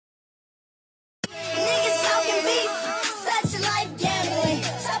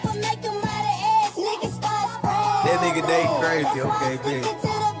crazy, okay, big.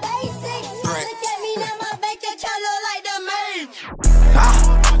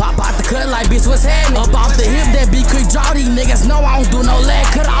 Pop out the cut like bitch, what's happening? Up off the hip, that be quick draw. These niggas know I don't do no leg.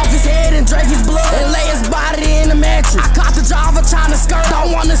 Cut off his head and drink his blood and lay his body in the mattress. I caught the driver trying to skirt.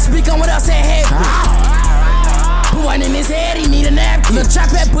 Don't wanna speak on what else that happened. Put one in his head, he need a napkin. The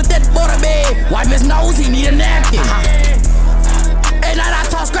trap head put that boy to bed. Wipe his nose, he need a napkin. And now I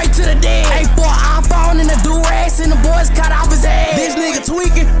talk straight to the dead. A4 iPhone and the do-rags and the boys cut off his head. This nigga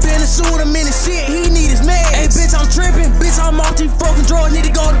tweaking, finna shoot him in the shit, he need his man. Hey bitch, I'm tripping, bitch, I'm off these fucking drawers, need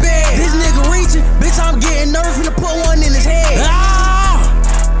to go to bed. This nigga reaching, bitch, I'm getting nervous, finna put one in his head.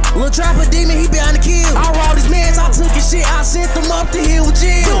 Lil' trapper demon, he behind the kill. I rolled his mans, I took his shit, I sent them up the hill with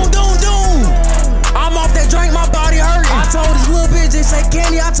Jill. Doom. I'm off that drink, my body hurting. I told this little bitch this ain't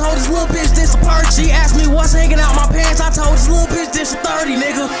candy, I told this little bitch this a perk. She asked me what's hanging out my pants, I told this little bitch this a 30,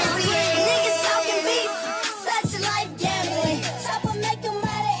 nigga. Niggas talking beef, such a life gambling. Chopper make them out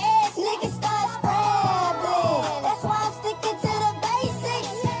of ass, niggas start scrambling. That's why I'm sticking to the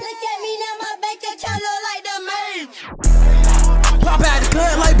basics. Look at me now, my bank account look like the Matrix. Pop out the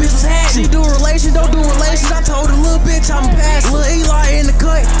cut like bitch was hacking. She do relations, don't do relations. I told the little bitch I'm past. Lil' Eli in the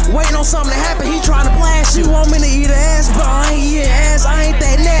cut, waiting on something to happen. He tryna blast. She want me to eat her ass, but I ain't eating ass. I ain't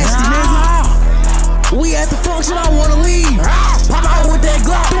that nasty, nigga. We at the function, I wanna leave. Pop out with that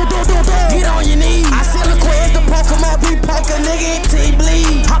Glock. Get on your knees. I send a Quez to poke him up. He poke a nigga till he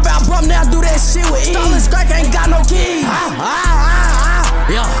bleed. Hop out, bump down, do that shit with ease. Stolen strike, ain't got no keys.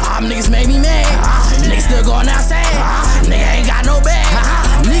 Yo, all niggas make me mad. Niggas still going outside. Nigga ain't got no bag.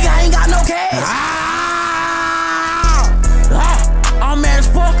 Nigga ain't got no cash. I'm mad as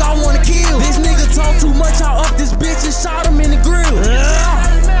fuck, I wanna kill. This nigga talk too much, I up this bitch and shot him in the grill.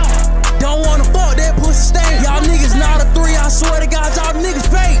 Don't wanna fuck that pussy stank. Y'all niggas not a 3, I swear to God, y'all niggas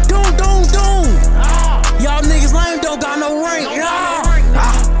fake. Doom. Y'all niggas lame, don't got no rank.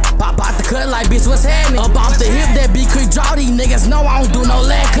 Pop out the cut like bitch, what's happening? Up off the hip, that be quick draw. These niggas know I don't do no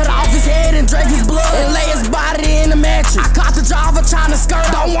leg. Cut off his head and drink his blood and lay his body in the mattress. I caught the driver trying to skirt.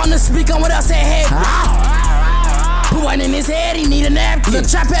 Don't wanna speak on what else that happened. Put one in his head, he need a napkin. The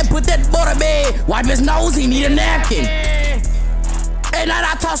trap head put that boy to bed. Wipe his nose, he need a napkin. And now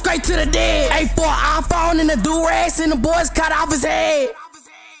I talk straight to the dead. A4 iPhone and the do-rags and the boys cut off his head.